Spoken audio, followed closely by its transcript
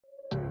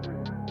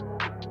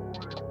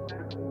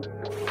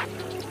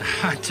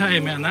I tell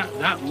you, man,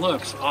 that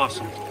looks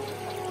awesome.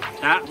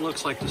 That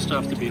looks like the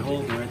stuff to be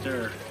holding right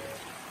there.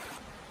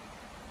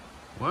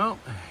 Well,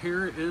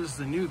 here is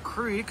the new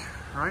creek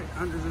right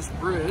under this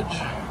bridge.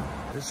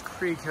 This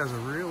creek has a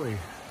really,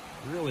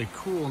 really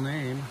cool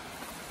name,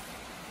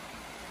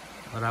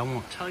 but I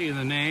won't tell you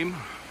the name.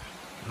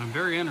 I'm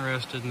very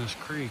interested in this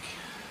creek.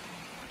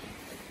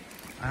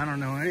 I don't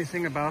know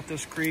anything about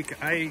this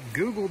creek. I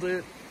Googled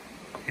it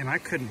and I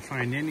couldn't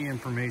find any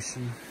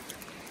information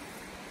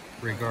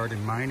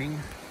regarding mining,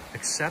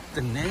 except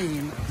the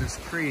name of this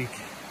creek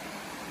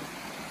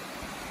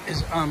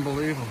is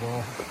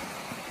unbelievable.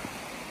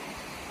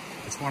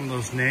 It's one of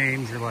those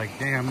names you're like,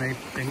 damn,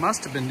 they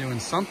must have been doing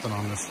something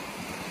on this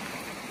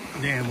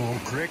damn old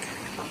creek.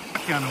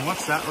 I don't know,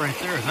 what's that right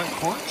there? Is that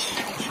quartz?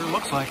 It sure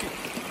looks like it.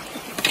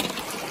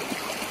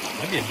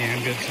 That'd be a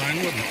damn good sign,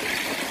 wouldn't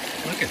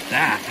it? Look at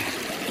that.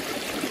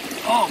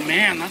 Oh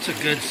man, that's a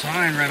good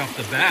sign right off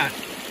the bat.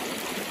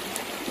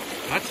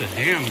 That's a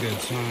damn good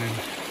sign.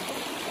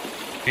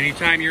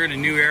 Anytime you're in a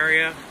new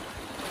area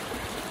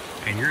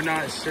and you're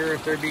not sure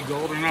if there'd be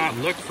gold or not,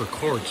 look for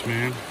quartz,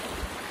 man.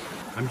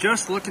 I'm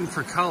just looking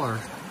for color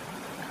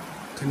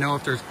to know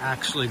if there's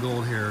actually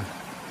gold here.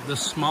 The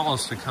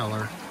smallest of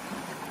color,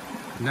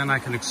 and then I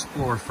can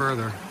explore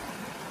further.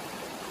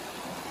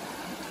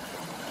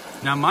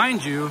 Now,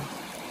 mind you,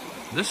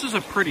 this is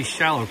a pretty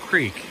shallow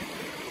creek,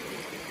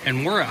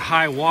 and we're at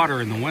high water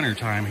in the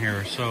wintertime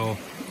here, so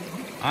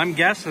I'm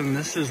guessing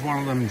this is one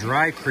of them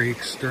dry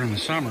creeks during the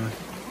summer.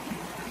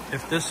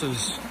 If this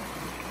is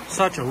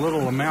such a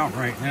little amount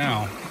right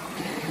now,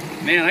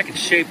 man, I could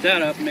shape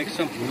that up and make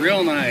something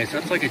real nice.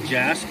 That's like a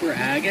jasper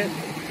agate.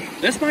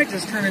 This might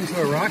just turn into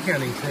a rock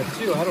hunting trip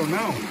too, I don't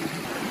know.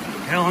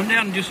 Hell, I'm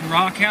down to do some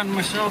rock hunting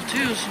myself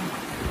too, so.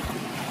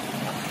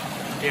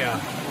 Yeah,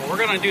 well, we're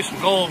gonna do some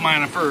gold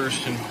mining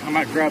first, and I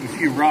might grab a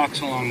few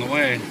rocks along the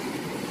way.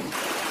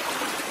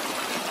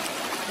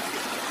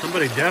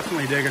 Somebody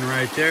definitely digging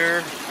right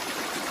there.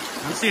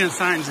 I'm seeing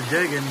signs of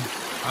digging.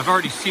 I've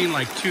already seen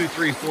like 2,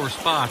 3, 4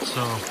 spots,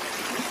 so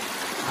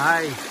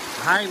I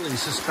highly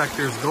suspect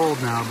there's gold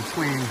now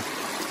between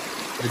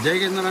the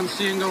digging that I'm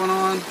seeing going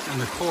on and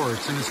the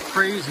quartz. And it's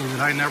crazy that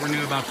I never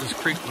knew about this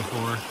creek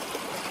before.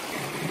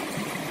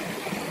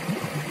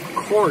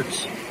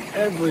 Quartz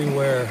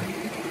everywhere.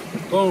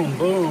 Boom,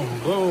 boom,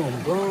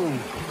 boom, boom.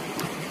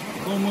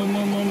 Boom, boom,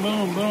 boom, boom,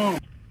 boom, boom.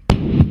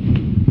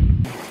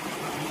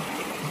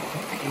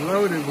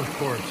 Loaded with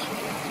quartz.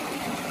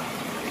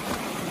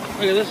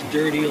 Look at this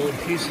dirty old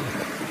piece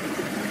of...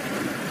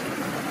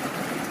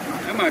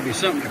 That might be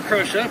something to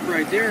crush up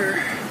right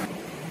there.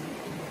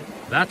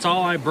 That's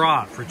all I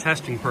brought for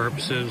testing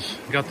purposes.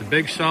 Got the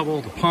big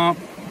shovel, the pump,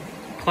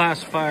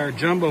 classifier,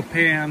 jumbo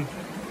pan,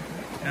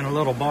 and a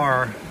little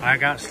bar. I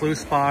got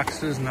sluice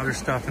boxes and other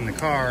stuff in the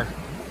car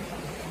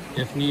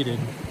if needed.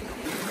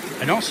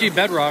 I don't see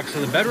bedrock,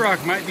 so the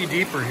bedrock might be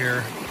deeper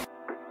here.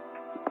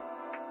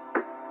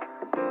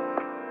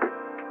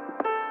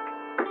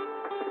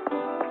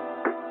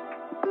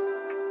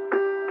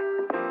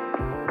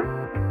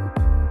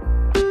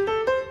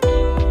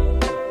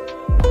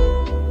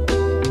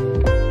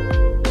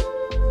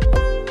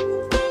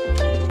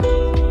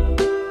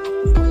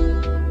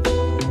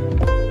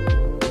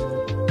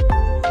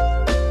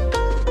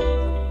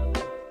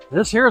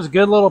 This here is a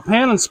good little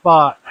panning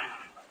spot,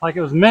 like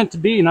it was meant to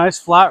be. Nice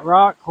flat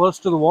rock close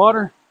to the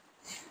water.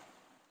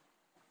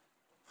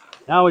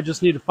 Now we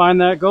just need to find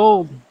that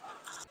gold.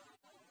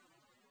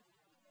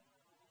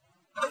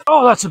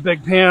 Oh, that's a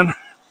big pan.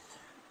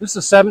 This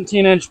is a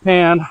 17-inch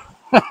pan.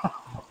 I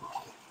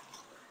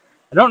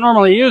don't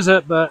normally use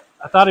it, but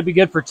I thought it'd be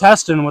good for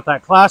testing with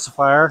that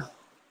classifier.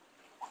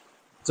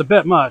 It's a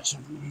bit much.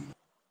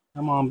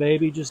 Come on,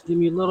 baby, just give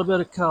me a little bit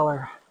of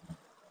color.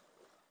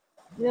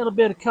 A little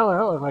bit of color.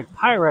 That looks like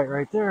pyrite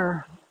right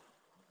there.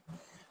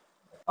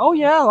 Oh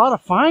yeah, a lot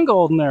of fine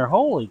gold in there.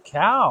 Holy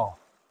cow.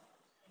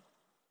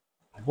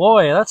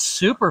 Boy, that's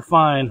super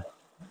fine.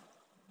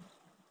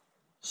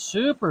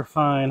 Super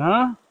fine,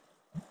 huh?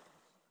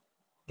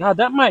 God,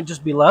 that might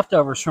just be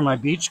leftovers from my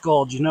beach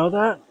gold. You know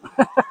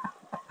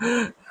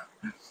that?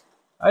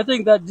 I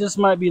think that just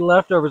might be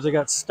leftovers that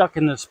got stuck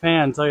in this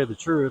pan, to tell you the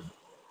truth.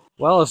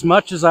 Well, as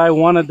much as I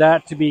wanted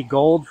that to be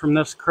gold from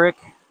this creek,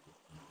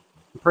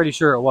 I'm pretty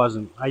sure it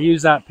wasn't. I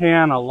use that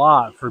pan a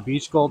lot for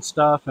beach gold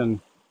stuff,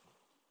 and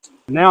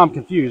now I'm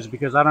confused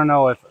because I don't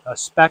know if a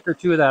speck or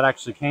two of that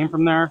actually came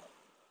from there.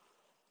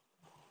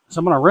 So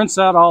I'm going to rinse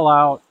that all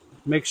out,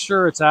 make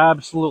sure it's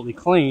absolutely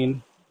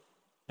clean,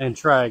 and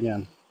try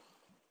again.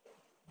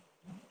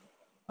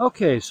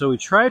 Okay, so we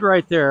tried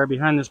right there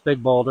behind this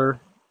big boulder.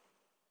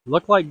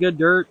 Looked like good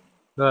dirt,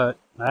 but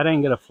I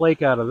didn't get a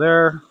flake out of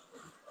there.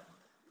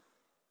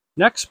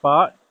 Next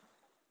spot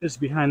is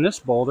behind this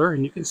boulder,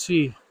 and you can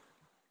see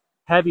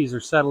heavies are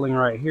settling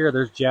right here.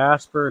 There's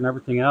jasper and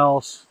everything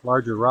else,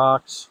 larger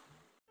rocks.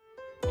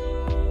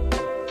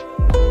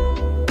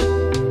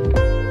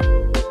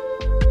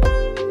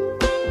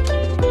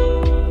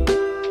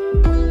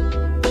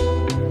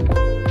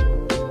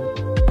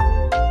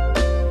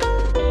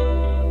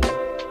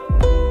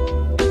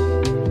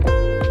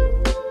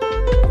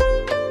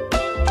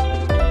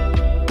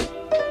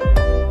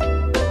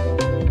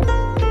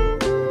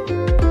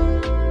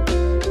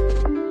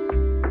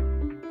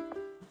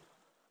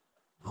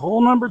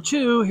 Hole number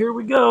 2, here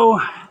we go.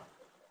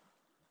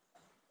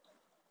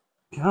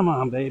 Come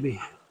on,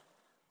 baby.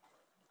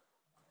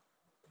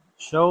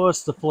 Show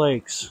us the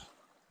flakes.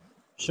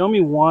 Show me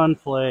one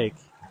flake.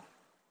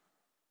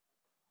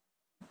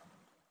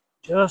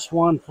 Just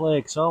one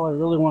flake's all I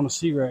really want to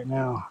see right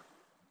now.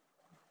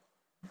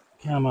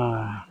 Come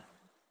on.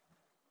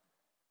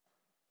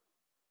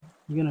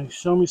 You gonna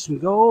show me some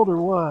gold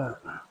or what?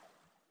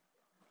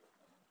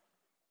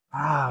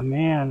 Ah,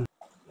 man.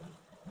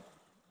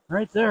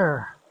 Right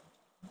there.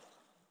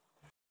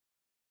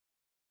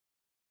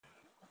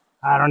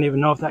 I don't even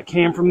know if that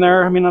came from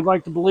there. I mean, I'd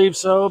like to believe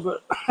so,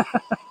 but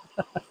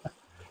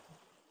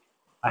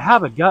I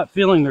have a gut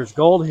feeling there's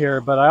gold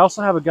here, but I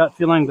also have a gut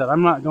feeling that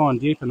I'm not going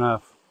deep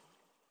enough.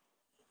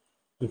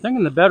 I'm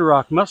thinking the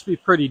bedrock must be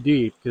pretty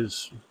deep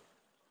because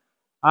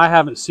I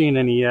haven't seen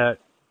any yet.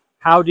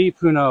 How deep,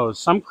 who knows?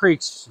 Some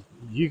creeks,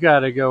 you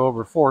got to go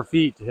over 4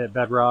 feet to hit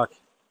bedrock.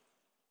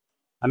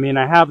 I mean,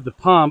 I have the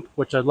pump,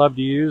 which I'd love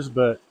to use,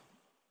 but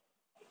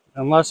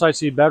unless I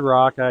see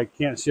bedrock, I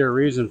can't see a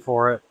reason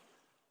for it.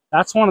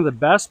 That's one of the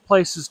best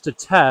places to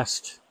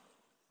test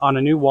on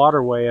a new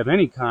waterway of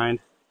any kind,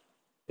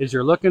 is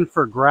you're looking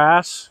for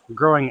grass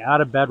growing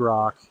out of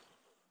bedrock.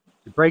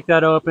 You break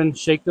that open,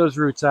 shake those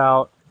roots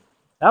out.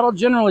 That'll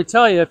generally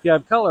tell you if you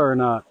have color or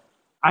not.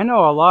 I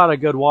know a lot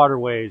of good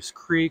waterways,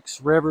 creeks,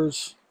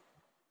 rivers,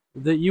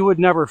 that you would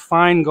never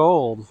find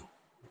gold.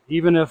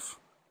 Even if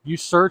you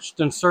searched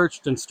and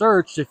searched and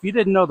searched, if you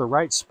didn't know the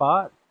right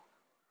spot,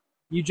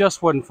 you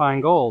just wouldn't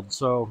find gold.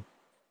 So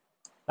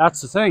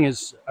that's the thing,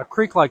 is a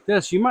creek like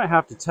this, you might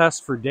have to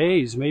test for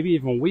days, maybe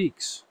even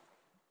weeks,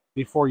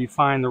 before you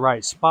find the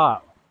right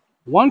spot.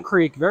 One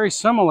creek very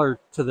similar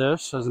to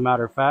this, as a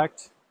matter of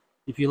fact,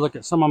 if you look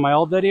at some of my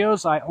old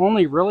videos, I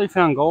only really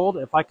found gold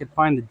if I could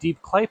find the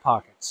deep clay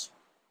pockets.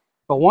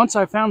 But once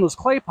I found those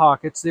clay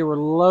pockets, they were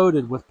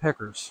loaded with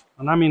pickers.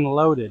 And I mean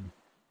loaded.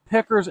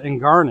 Pickers and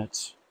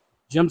garnets,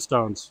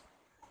 gemstones.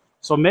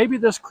 So maybe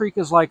this creek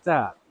is like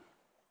that.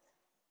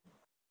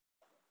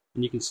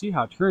 And you can see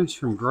how it turns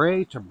from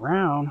gray to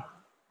brown.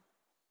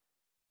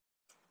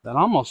 That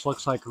almost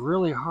looks like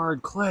really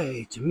hard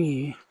clay to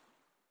me.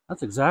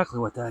 That's exactly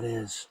what that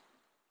is.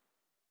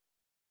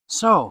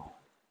 So,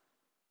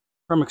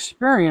 from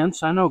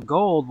experience, I know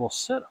gold will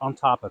sit on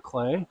top of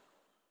clay.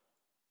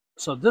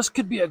 So this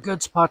could be a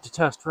good spot to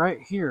test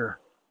right here.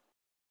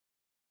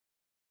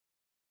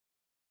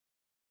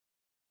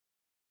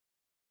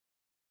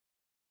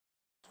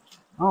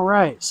 All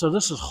right, so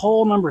this is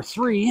hole number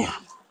 3.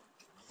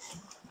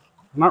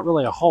 Not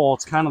really a hole,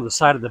 it's kind of the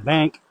side of the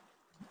bank.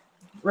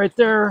 Right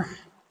there,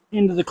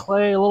 into the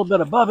clay, a little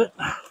bit above it.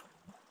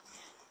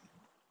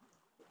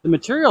 The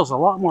material is a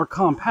lot more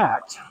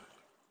compact.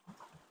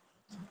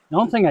 The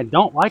only thing I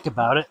don't like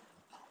about it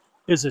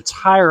is it's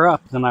higher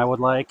up than I would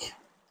like,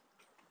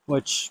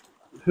 which,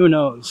 who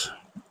knows.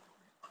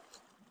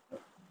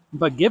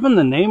 But given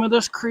the name of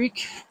this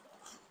creek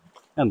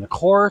and the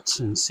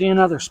quartz and seeing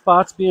other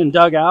spots being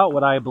dug out,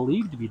 what I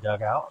believe to be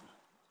dug out,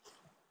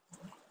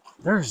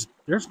 there's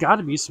got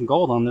to be some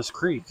gold on this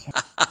creek.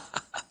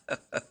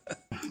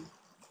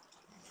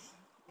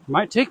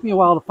 Might take me a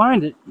while to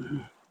find it,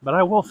 but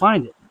I will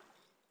find it.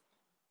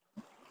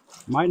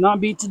 Might not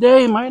be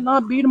today, might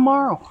not be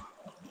tomorrow.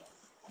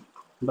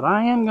 But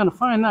I am going to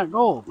find that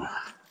gold.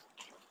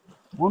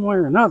 One way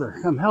or another,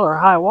 come hell or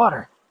high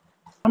water.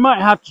 I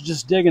might have to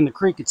just dig in the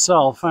creek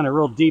itself, find a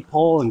real deep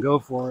hole and go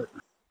for it.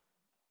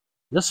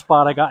 This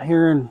spot I got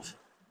here in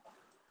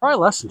probably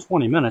less than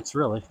 20 minutes,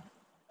 really.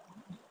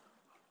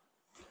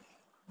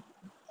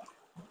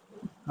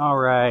 All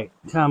right,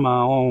 come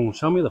on,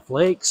 show me the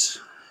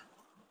flakes.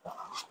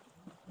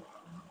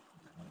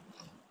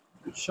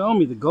 Show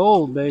me the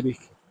gold, baby.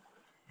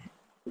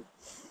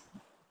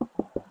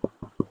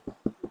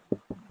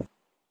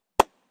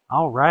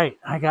 All right,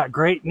 I got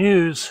great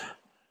news.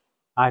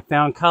 I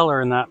found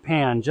color in that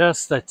pan,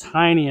 just the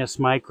tiniest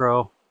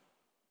micro.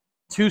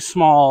 Too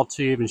small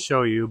to even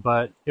show you,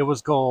 but it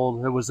was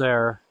gold, it was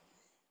there.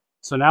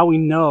 So now we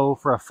know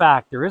for a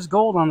fact there is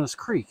gold on this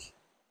creek.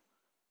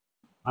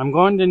 I'm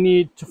going to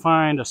need to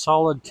find a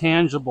solid,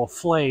 tangible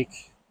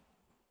flake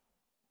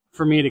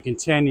for me to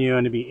continue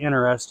and to be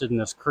interested in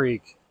this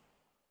creek.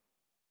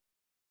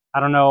 I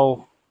don't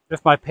know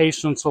if my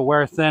patience will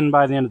wear thin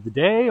by the end of the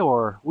day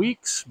or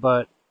weeks,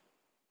 but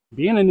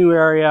being a new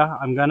area,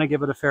 I'm going to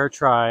give it a fair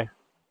try.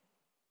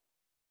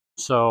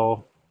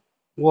 So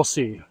we'll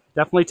see.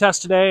 Definitely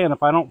test today, and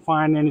if I don't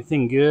find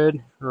anything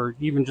good or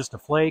even just a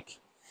flake,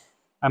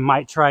 I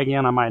might try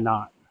again, I might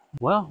not.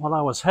 Well, while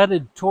I was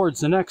headed towards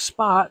the next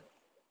spot,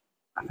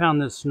 I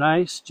found this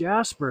nice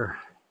jasper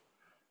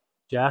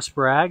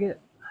agate.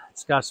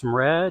 It's got some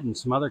red and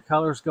some other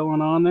colors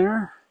going on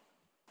there.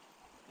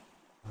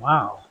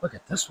 Wow, look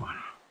at this one.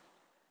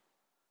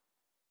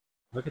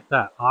 Look at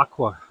that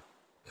aqua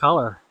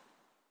color.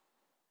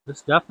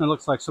 This definitely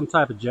looks like some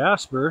type of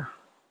jasper.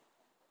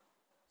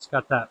 It's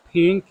got that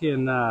pink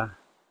and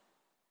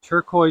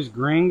turquoise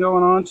green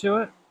going on to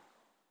it.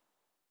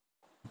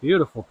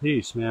 Beautiful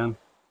piece, man.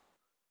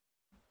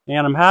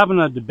 And I'm having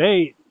a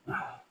debate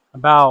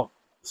about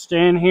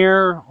staying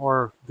here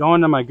or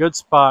going to my good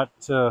spot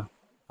to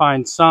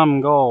find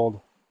some gold.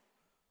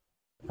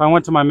 If I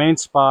went to my main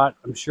spot,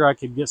 I'm sure I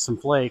could get some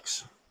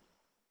flakes.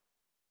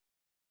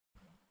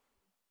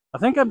 I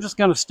think I'm just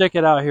going to stick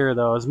it out here,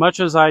 though. As much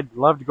as I'd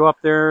love to go up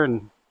there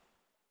and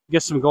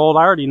get some gold,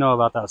 I already know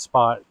about that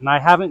spot. And I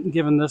haven't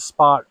given this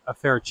spot a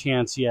fair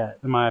chance yet,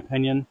 in my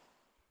opinion.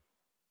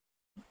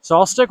 So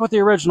I'll stick with the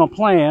original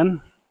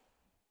plan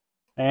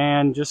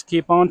and just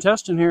keep on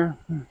testing here.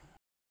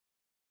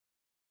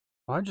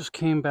 Well, I just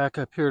came back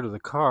up here to the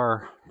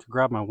car to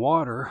grab my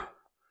water.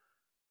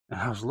 And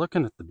I was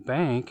looking at the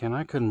bank and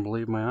I couldn't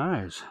believe my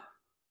eyes.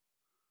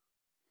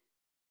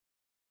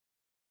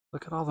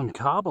 Look at all them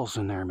cobbles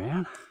in there,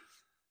 man.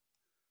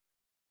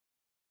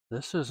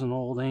 This is an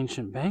old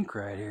ancient bank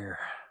right here.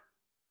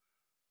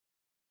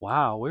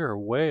 Wow, we are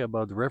way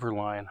above the river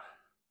line.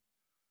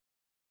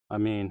 I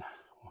mean,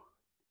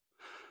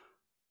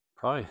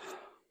 probably a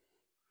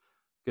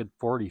good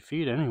 40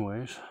 feet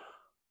anyways.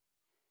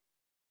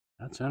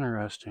 That's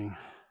interesting.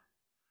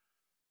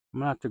 I'm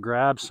gonna have to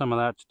grab some of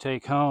that to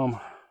take home.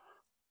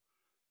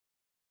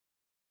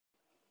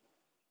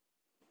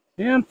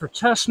 And for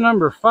test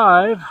number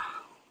 5,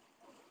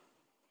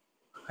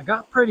 I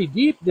got pretty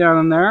deep down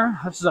in there.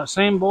 This is that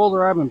same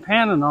boulder I've been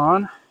panning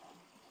on.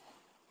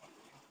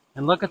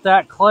 And look at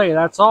that clay.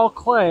 That's all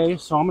clay,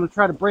 so I'm going to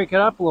try to break it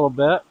up a little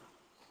bit.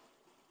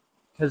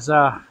 Because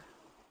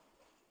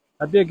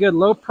that'd be a good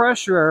low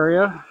pressure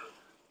area.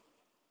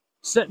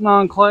 Sitting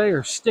on clay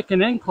or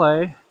sticking in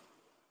clay.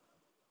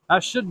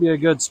 That should be a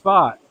good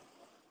spot.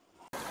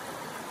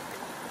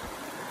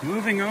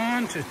 Moving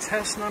on to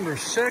test number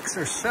 6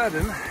 or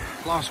 7.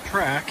 Lost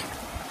track.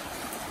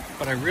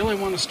 But I really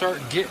want to start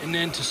getting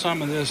into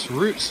some of this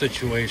root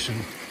situation.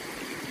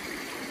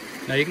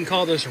 Now you can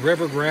call this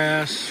river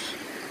grass,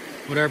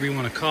 whatever you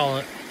want to call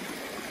it.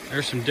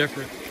 There's some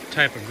different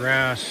type of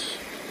grass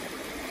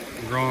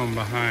growing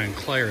behind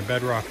clay or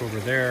bedrock over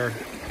there.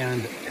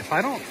 And if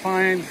I don't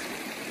find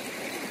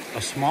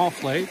a small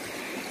flake,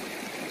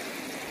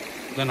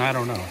 then I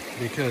don't know.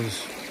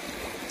 Because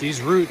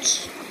these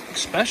roots,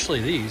 especially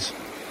these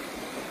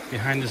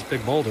behind this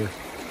big boulder,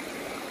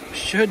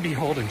 should be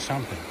holding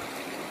something.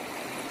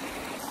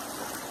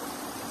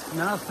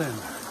 Nothing.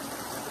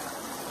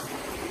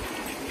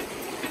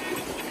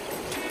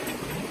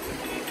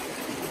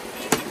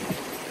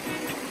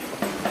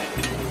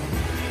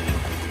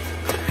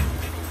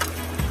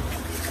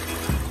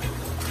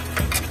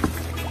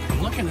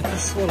 I'm looking at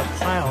this little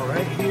pile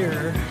right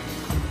here,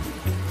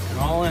 and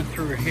all in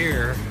through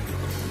here,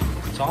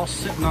 it's all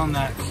sitting on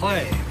that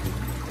clay.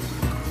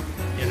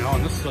 You know,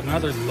 and this is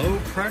another low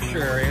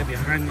pressure area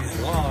behind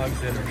these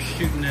logs that are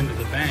shooting into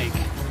the bank.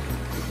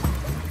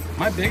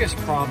 My biggest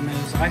problem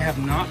is I have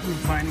not been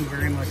finding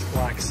very much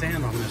black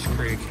sand on this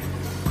creek.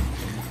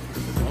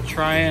 We'll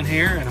try in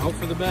here and hope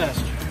for the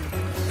best.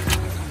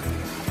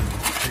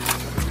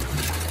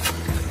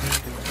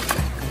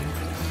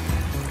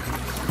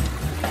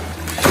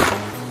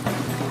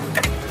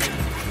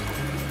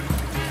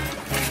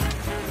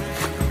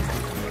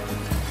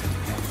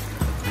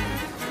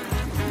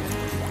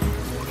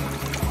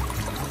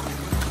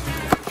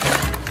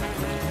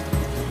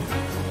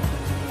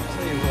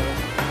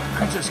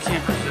 I just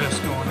can't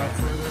resist going up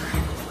further.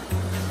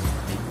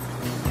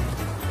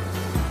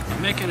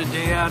 I'm making a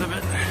day out of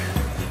it.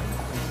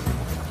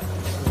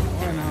 So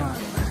why not?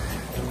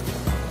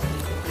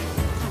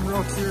 I'm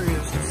real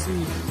curious to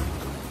see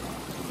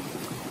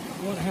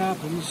what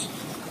happens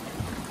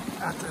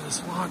after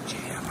this log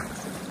jam.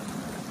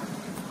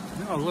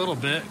 I know a little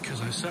bit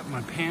because I set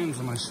my pans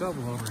and my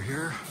shovel over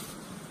here,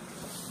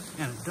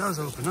 and it does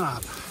open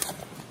up.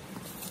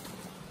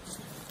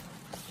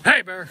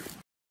 Hey, bear!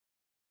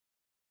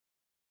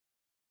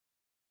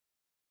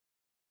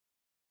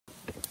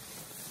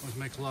 Always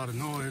make a lot of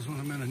noise when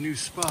I'm in a new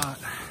spot.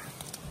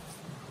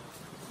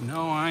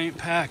 No, I ain't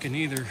packing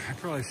either. I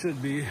probably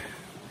should be.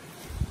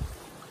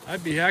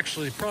 I'd be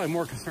actually probably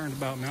more concerned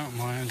about mountain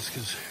lions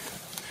because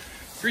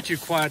if you're too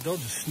quiet, they'll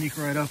just sneak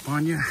right up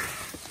on you.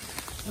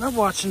 And I've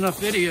watched enough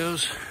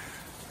videos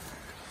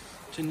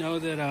to know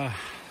that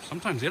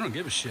sometimes they don't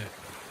give a shit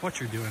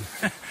what you're doing.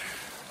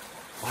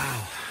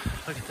 Wow,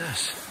 look at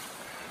this.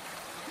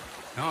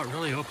 Now it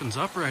really opens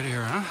up right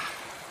here, huh?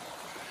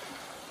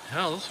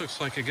 Hell, this looks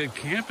like a good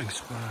camping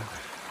spot.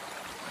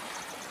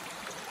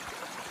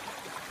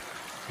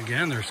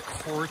 Again, there's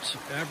quartz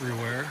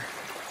everywhere.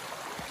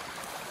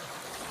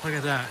 Look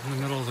at that in the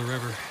middle of the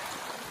river.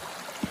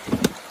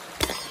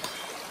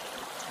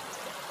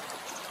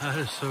 That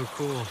is so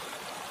cool.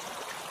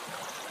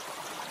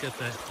 Get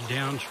that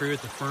down tree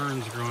with the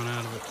ferns growing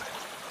out of it.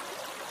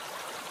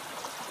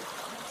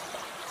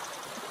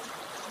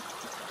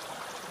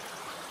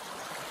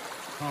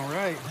 All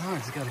right, now I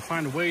just got to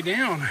find a way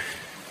down.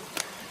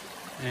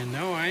 And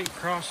no, I ain't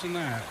crossing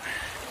that.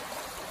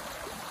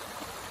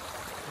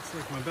 Looks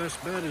like my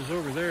best bet is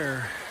over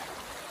there.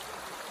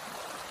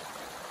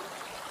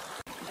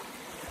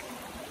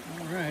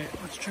 All right,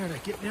 let's try to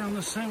get down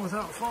this thing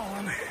without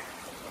falling.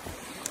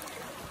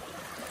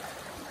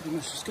 Pretty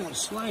much just got a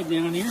slide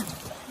down here.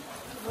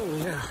 Oh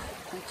yeah,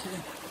 okay.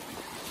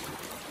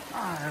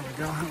 Ah, there we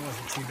go, that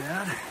wasn't too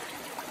bad.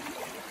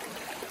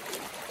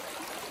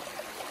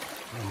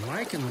 I'm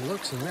liking the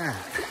looks of that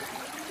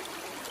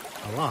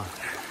a lot.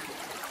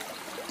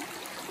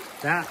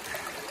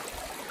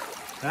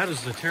 That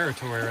is the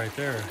territory right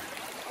there.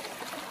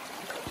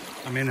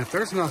 I mean, if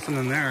there's nothing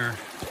in there,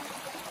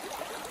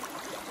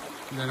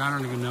 then I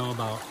don't even know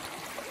about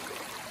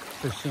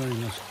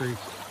pursuing this creek.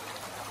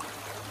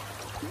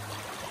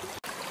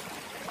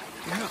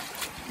 Yeah,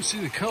 you see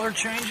the color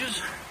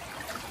changes?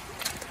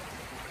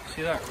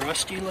 See that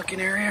rusty looking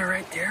area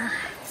right there?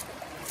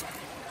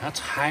 That's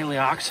highly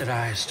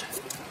oxidized,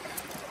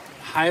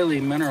 highly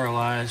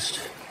mineralized.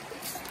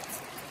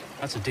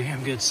 That's a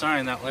damn good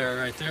sign, that layer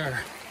right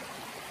there.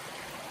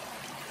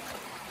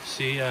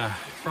 See,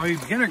 for all you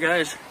beginner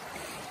guys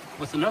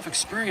with enough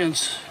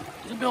experience,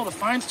 you'll be able to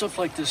find stuff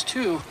like this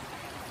too.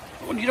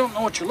 But when you don't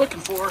know what you're looking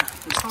for,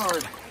 it's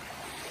hard.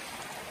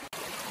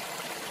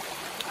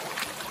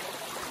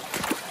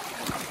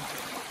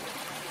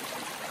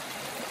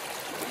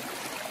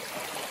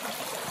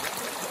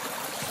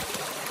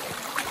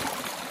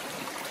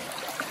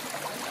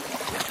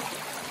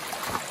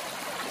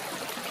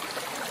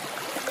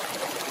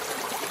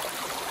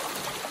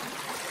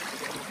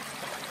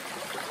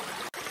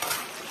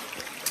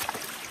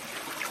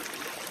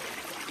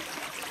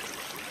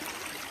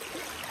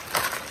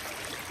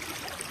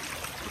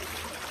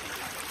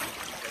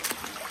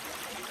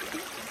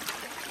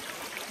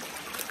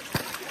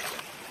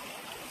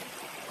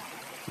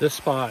 This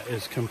spot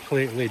is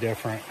completely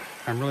different.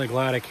 I'm really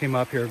glad I came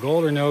up here.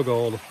 Gold or no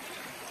gold,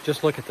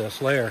 just look at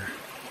this layer.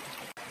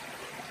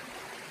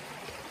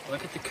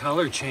 Look at the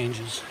color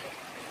changes.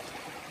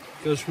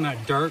 It goes from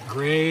that dark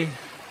gray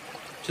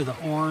to the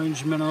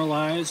orange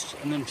mineralized,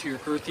 and then to your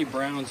earthy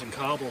browns and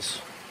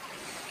cobbles.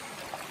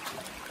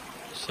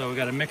 So we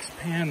got a mixed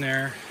pan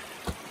there.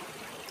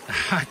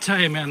 I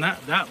tell you, man,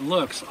 that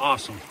looks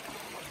awesome.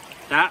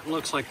 That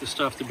looks like the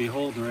stuff to be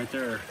holding right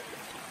there.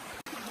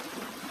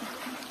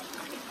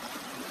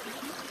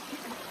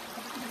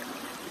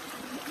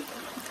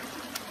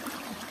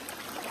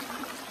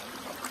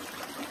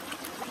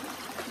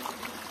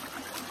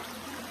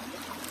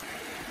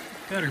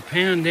 Got her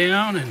pan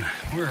down, and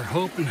we're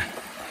hoping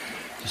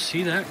to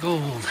see that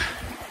gold.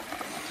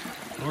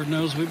 Lord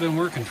knows we've been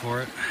working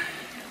for it.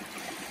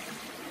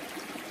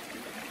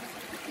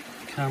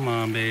 Come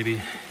on, baby.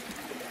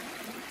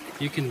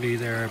 You can be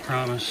there, I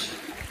promise.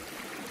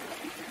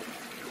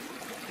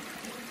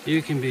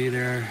 You can be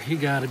there. You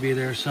gotta be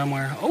there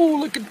somewhere. Oh,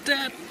 look at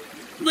that.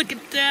 Look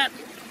at that.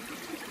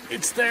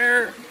 It's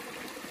there.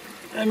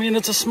 I mean,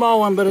 it's a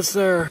small one, but it's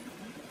there.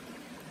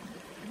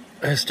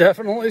 It's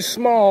definitely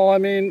small. I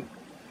mean,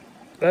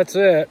 that's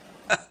it.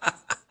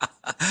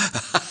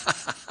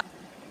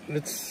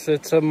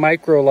 It's a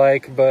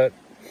micro-like, but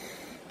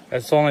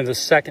it's only the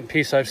second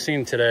piece I've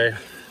seen today.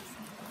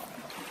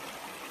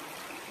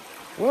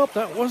 Well,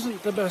 that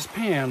wasn't the best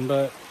pan,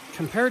 but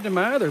compared to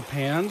my other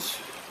pans,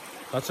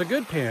 that's a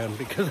good pan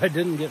because I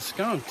didn't get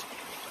skunked.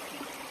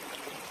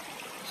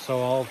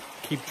 So I'll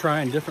keep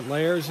trying different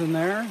layers in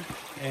there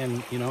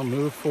and, you know,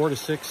 move 4 to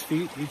 6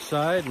 feet each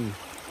side, and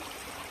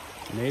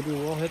maybe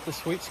we'll hit the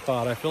sweet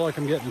spot. I feel like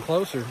I'm getting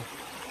closer.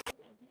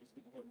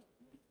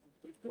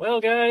 Well,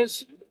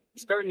 guys,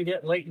 it's starting to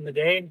get late in the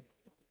day,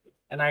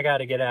 and I got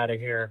to get out of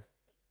here.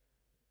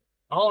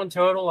 All in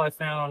total, I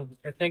found,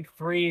 I think,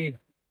 3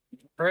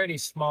 pretty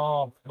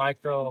small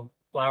micro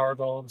flower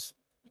golds.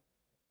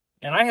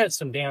 And I had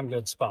some damn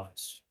good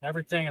spots.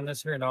 Everything in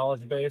this here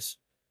knowledge base.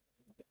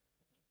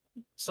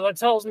 So that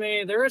tells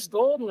me there is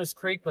gold in this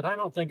creek, but I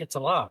don't think it's a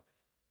lot.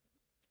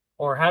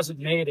 Or hasn't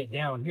made it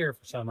down here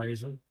for some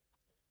reason.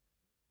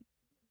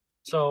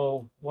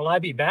 So will I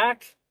be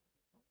back?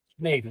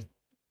 Maybe.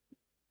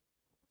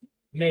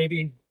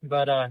 Maybe,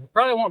 but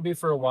probably won't be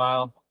for a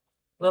while.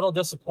 A little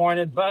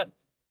disappointed, but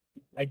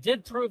I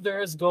did prove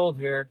there is gold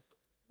here.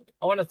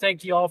 I want to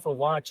thank you all for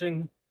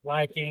watching,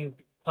 liking,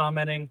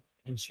 commenting,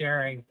 and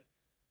sharing.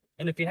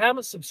 And if you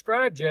haven't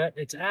subscribed yet,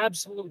 it's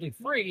absolutely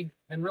free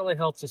and really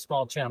helps a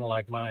small channel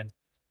like mine.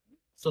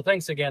 So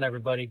thanks again,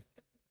 everybody.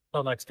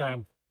 Till next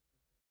time.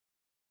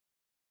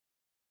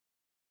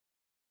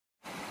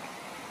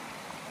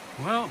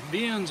 Well,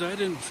 being I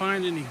didn't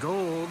find any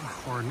gold,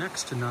 or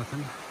next to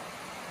nothing,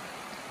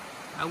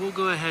 I will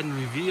go ahead and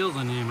reveal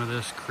the name of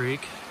this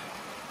creek.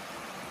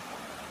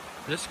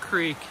 This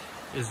creek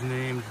is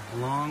named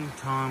Long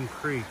Tom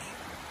Creek,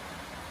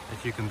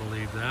 if you can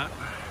believe that.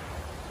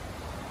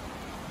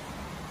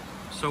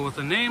 So with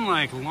a name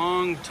like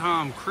Long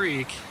Tom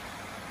Creek,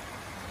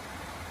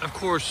 of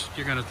course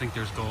you're gonna think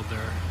there's gold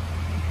there.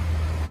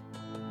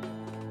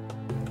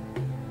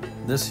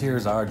 This here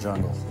is our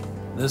jungle.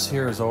 This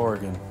here is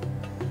Oregon.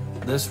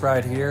 This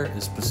right here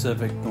is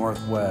Pacific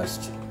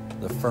Northwest.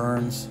 The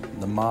ferns,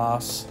 the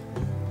moss,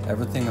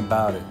 everything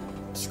about it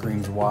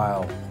screams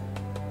wild,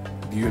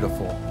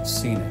 beautiful,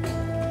 scenic.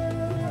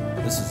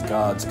 This is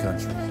God's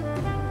country.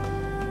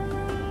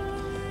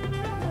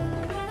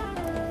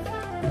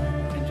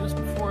 And just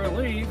before I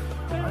leave,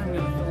 I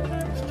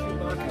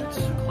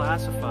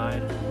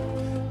classified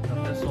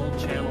of this old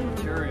channel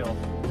material.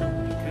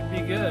 It could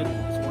be good.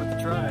 It's worth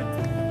a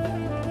try.